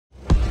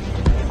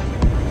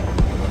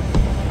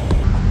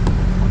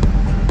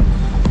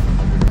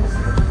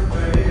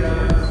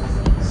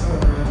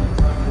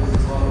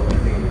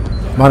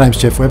My name's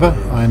Jeff Webber.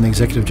 I am the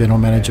Executive General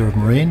Manager of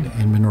Marine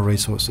in Mineral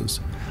Resources.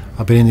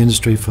 I've been in the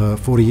industry for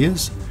 40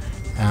 years.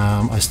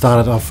 I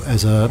started off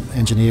as an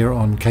engineer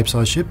on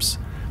Capesize ships.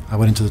 I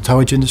went into the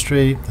towage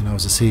industry, then I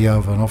was the CEO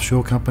of an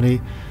offshore company,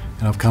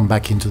 and I've come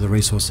back into the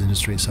resource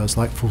industry, so it's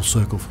like full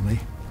circle for me.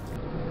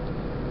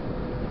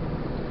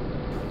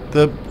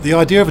 The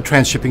idea of a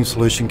transshipping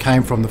solution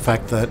came from the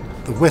fact that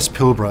the West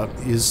Pilbara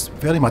is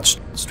very much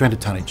stranded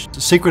tonnage.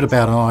 The secret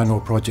about an iron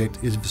ore project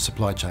is the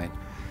supply chain.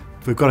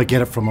 We've got to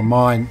get it from a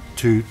mine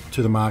to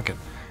the market.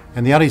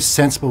 And the only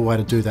sensible way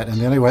to do that, and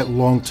the only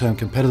long-term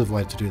competitive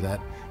way to do that,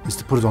 is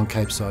to put it on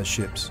Cape-sized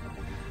ships.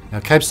 Now,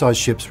 Cape-sized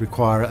ships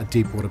require a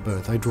deep water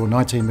berth. They draw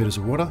 19 metres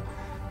of water,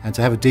 and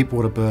to have a deep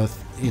water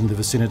berth in the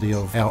vicinity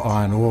of our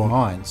iron ore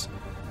mines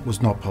was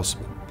not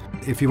possible.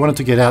 If you wanted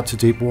to get out to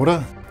deep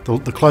water,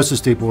 the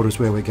closest deep water is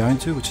where we're going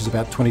to, which is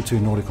about 22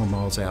 nautical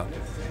miles out.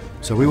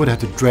 So we would have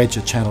to dredge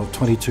a channel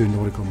 22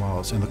 nautical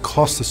miles, and the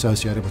cost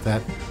associated with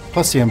that,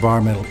 plus the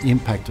environmental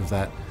impact of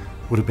that,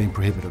 would have been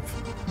prohibitive.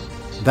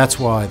 That's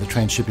why the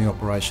transshipping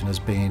operation has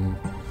been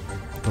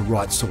the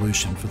right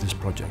solution for this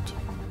project.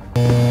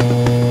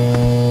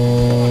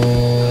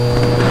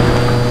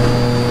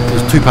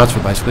 There's two parts for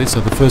it basically. So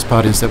the first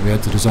part is that we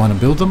had to design and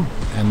build them,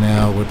 and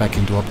now we're back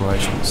into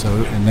operation.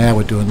 And now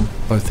we're doing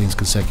both things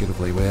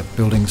consecutively. We're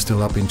building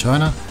still up in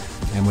China,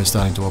 and we're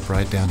starting to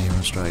operate down here in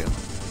Australia.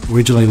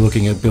 Originally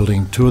looking at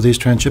building 2 of these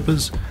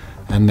transshippers,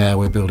 and now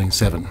we're building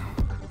 7.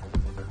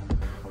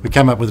 We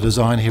came up with a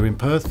design here in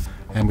Perth,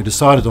 and we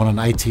decided on an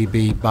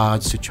ATB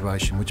barge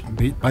situation, which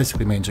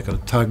basically means you've got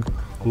a tug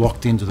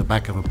locked into the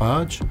back of a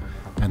barge,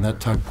 and that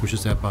tug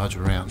pushes that barge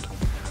around.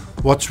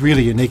 What's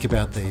really unique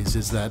about these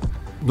is that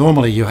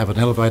normally you have an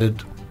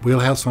elevated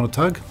wheelhouse on a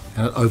tug,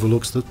 and it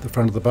overlooks the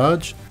front of the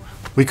barge.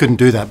 We couldn't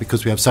do that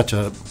because we have such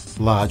a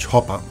large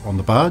hopper on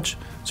the barge,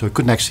 so we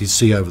couldn't actually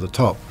see over the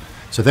top.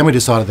 So then we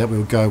decided that we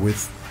would go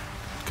with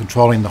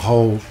controlling the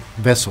whole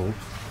vessel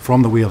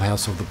from the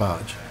wheelhouse of the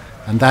barge.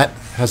 And that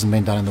hasn't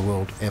been done in the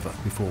world ever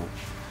before.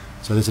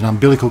 So there's an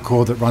umbilical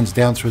cord that runs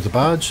down through the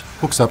barge,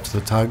 hooks up to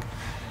the tug,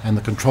 and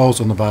the controls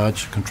on the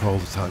barge control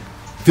the tug.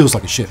 It feels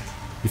like a ship.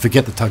 You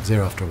forget the tug's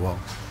there after a while.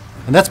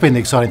 And that's been the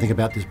exciting thing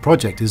about this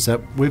project, is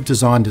that we've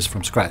designed this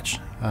from scratch.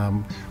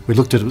 We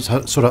looked at it,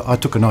 I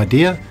took an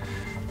idea,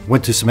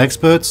 went to some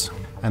experts,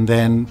 and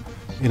then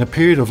in a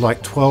period of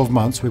like 12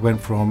 months, we went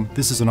from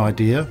this is an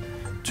idea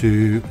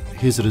to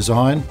here's the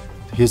design,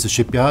 here's the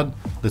shipyard,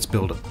 let's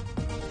build it.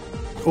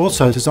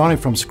 Also, designing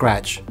from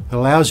scratch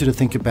allows you to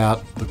think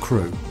about the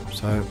crew.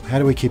 So how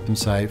do we keep them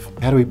safe?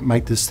 How do we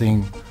make this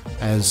thing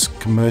as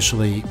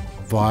commercially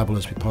viable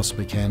as we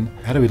possibly can?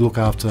 How do we look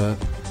after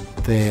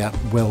their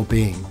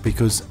well-being?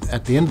 Because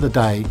at the end of the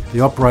day,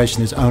 the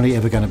operation is only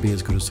ever going to be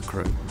as good as the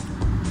crew.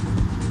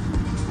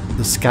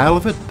 The scale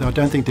of it, I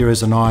don't think there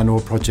is an iron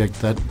ore project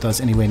that does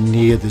anywhere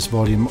near this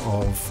volume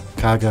of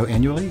cargo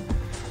annually.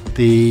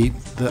 The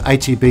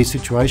ATB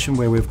situation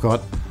where we've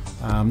got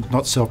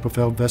not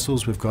self-propelled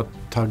vessels, we've got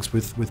tugs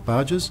with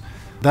barges,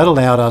 that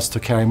allowed us to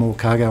carry more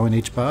cargo in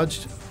each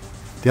barge.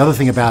 The other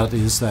thing about it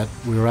is that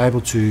we were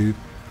able to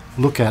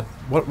look at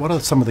what are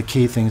some of the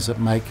key things that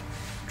make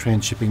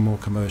transshipping more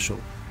commercial.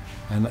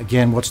 And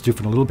again, what's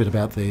different a little bit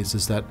about these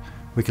is that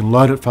we can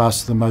load it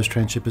faster than most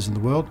transshippers in the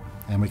world,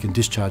 and we can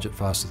discharge it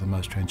faster than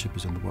most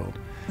transshippers in the world.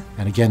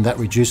 And again, that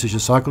reduces your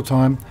cycle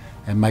time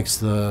and makes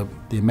the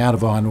amount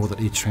of iron ore that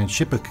each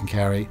transshipper can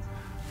carry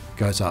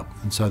goes up.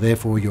 And so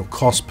therefore your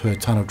cost per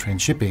tonne of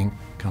transshipping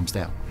comes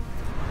down.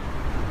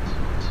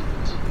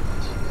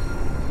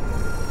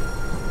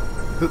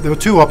 There were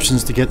 2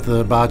 options to get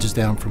the barges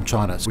down from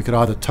China. So we could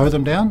either tow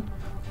them down,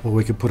 or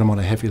we could put them on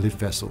a heavy lift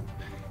vessel.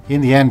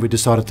 In the end, we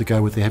decided to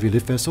go with the heavy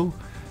lift vessel,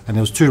 and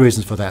there was 2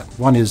 reasons for that.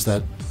 One is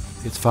that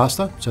it's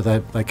faster, so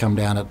they come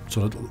down at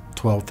sort of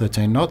 12,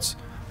 13 knots,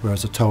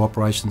 whereas the tow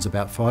operation is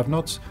about 5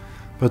 knots,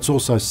 but it's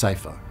also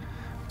safer.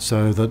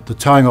 So the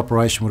towing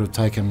operation would have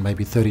taken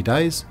maybe 30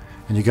 days,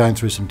 and you're going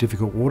through some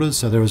difficult waters,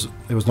 so there was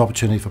an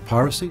opportunity for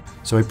piracy.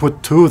 So we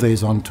put 2 of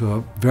these onto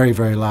a very,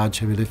 very large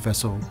heavy lift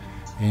vessel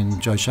in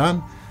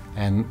Zhoushan,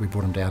 and we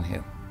brought them down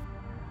here.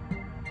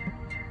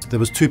 So there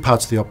was 2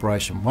 parts to the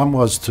operation. One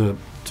was to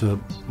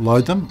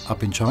load them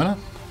up in China,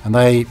 and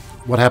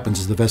what happens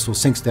is the vessel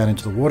sinks down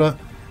into the water.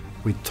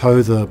 We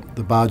tow the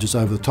barges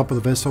over the top of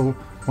the vessel.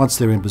 Once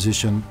they're in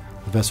position,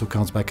 the vessel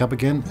comes back up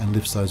again and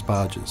lifts those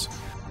barges.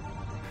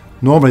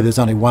 Normally there's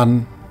only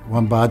one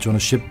barge on a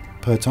ship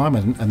per time,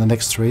 and the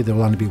next 3 there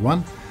will only be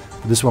 1.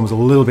 But this one was a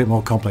little bit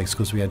more complex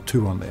because we had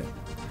 2 on there.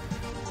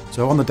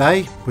 So on the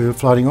day we were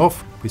floating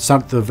off, we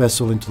sunk the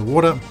vessel into the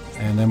water,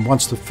 and then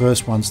once the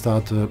first one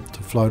started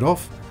to float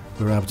off,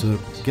 we were able to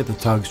get the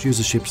tugs, use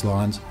the ship's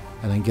lines,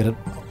 and then get it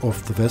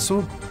off the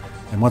vessel.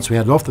 And once we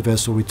had it off the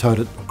vessel, we towed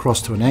it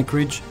across to an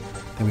anchorage.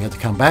 Then we had to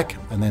come back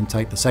and then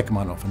take the second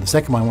one off. And the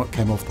second one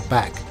came off the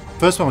back.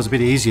 First one was a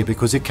bit easier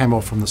because it came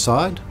off from the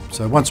side.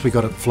 So once we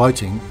got it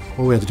floating,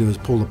 all we had to do was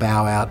pull the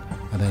bow out,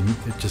 and then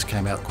it just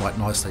came out quite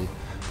nicely.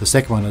 The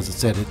second one, as I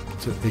said,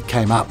 it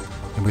came up,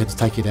 and we had to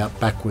take it out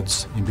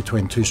backwards in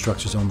between 2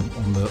 structures on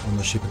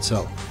the ship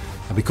itself.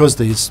 And because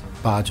these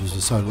barges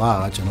are so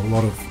large and a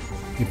lot of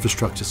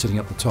infrastructure sitting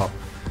up the top,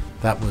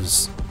 that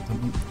was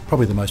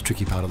probably the most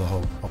tricky part of the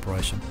whole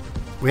operation.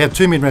 We have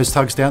 2 MinRes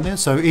tugs down there,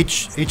 so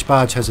each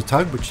barge has a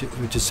tug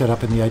which is set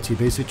up in the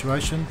ATB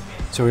situation.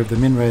 So we have the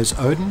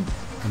MinRes Odin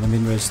and the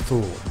MinRes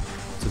Thor.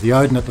 So the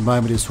Odin at the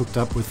moment is hooked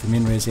up with the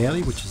MinRes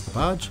Airlie, which is the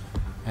barge,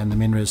 and the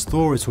MinRes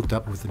Thor is hooked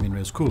up with the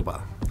MinRes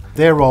Coolbar.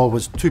 Their role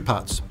was 2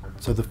 parts.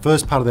 So the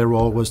first part of their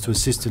role was to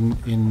assist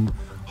in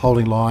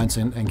holding lines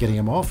and getting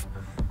them off.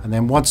 And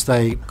then once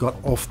they got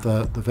off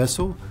the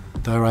vessel,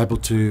 they were able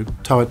to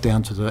tow it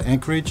down to the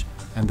anchorage,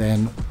 and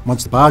then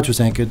once the barge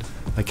was anchored,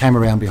 they came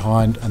around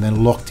behind and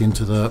then locked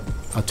into the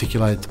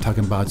articulated tug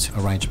and barge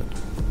arrangement.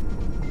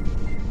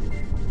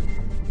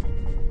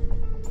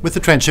 With the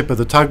transhipper,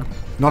 the tug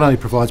not only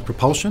provides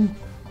propulsion,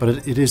 but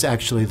it is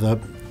actually the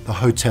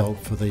hotel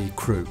for the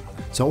crew.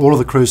 So all of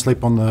the crew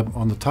sleep on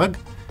the tug,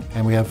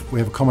 and we have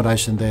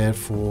accommodation there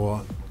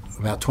for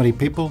about 20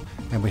 people,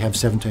 and we have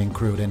 17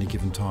 crew at any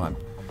given time.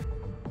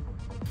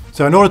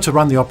 So in order to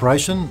run the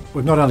operation,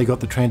 we've not only got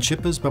the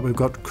transhippers, but we've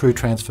got crew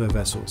transfer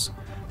vessels.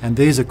 And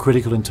these are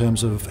critical in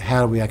terms of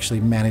how we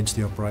actually manage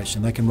the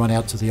operation. They can run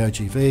out to the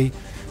OGV,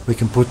 we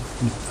can put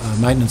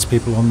maintenance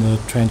people on the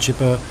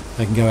transhipper,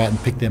 they can go out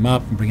and pick them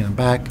up and bring them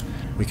back,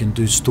 we can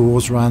do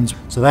stores runs.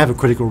 So they have a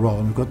critical role,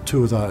 and we've got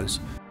 2 of those.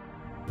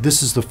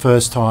 This is the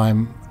first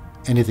time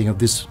anything of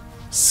this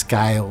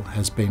scale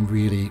has been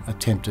really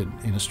attempted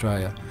in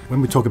Australia.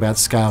 When we talk about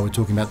scale, we're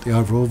talking about the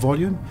overall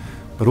volume,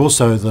 but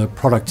also the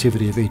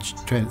productivity of each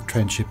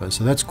transhipper.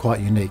 So that's quite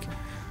unique.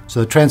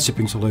 So the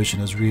transshipping solution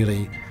has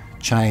really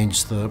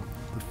changed the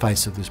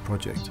face of this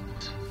project,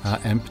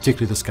 and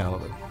particularly the scale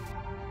of it.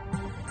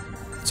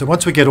 So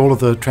once we get all of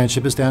the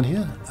transshippers down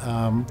here,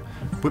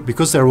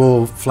 because they're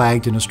all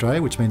flagged in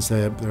Australia, which means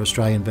they're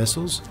Australian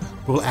vessels,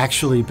 we'll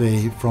actually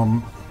be,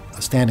 from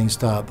a standing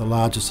start, the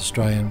largest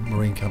Australian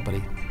marine company,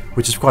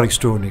 which is quite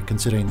extraordinary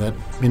considering that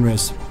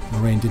MinRes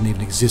Marine didn't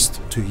even exist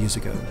 2 years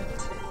ago.